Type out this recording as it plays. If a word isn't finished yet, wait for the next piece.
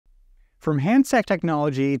From handset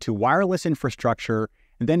technology to wireless infrastructure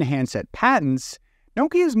and then handset patents,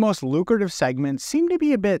 Nokia's most lucrative segments seem to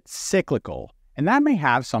be a bit cyclical, and that may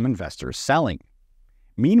have some investors selling.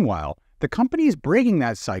 Meanwhile, the company is breaking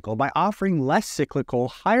that cycle by offering less cyclical,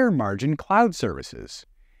 higher-margin cloud services.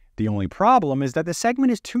 The only problem is that the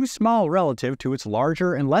segment is too small relative to its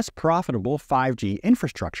larger and less profitable 5G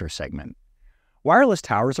infrastructure segment. Wireless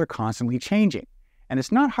towers are constantly changing, and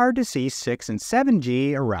it's not hard to see 6 and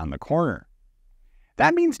 7G around the corner.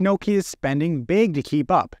 That means Nokia is spending big to keep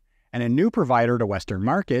up, and a new provider to Western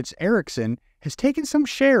markets, Ericsson, has taken some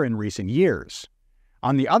share in recent years.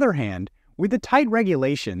 On the other hand, with the tight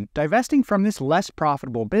regulation, divesting from this less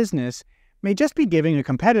profitable business may just be giving a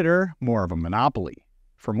competitor more of a monopoly.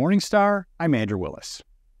 For Morningstar, I'm Andrew Willis.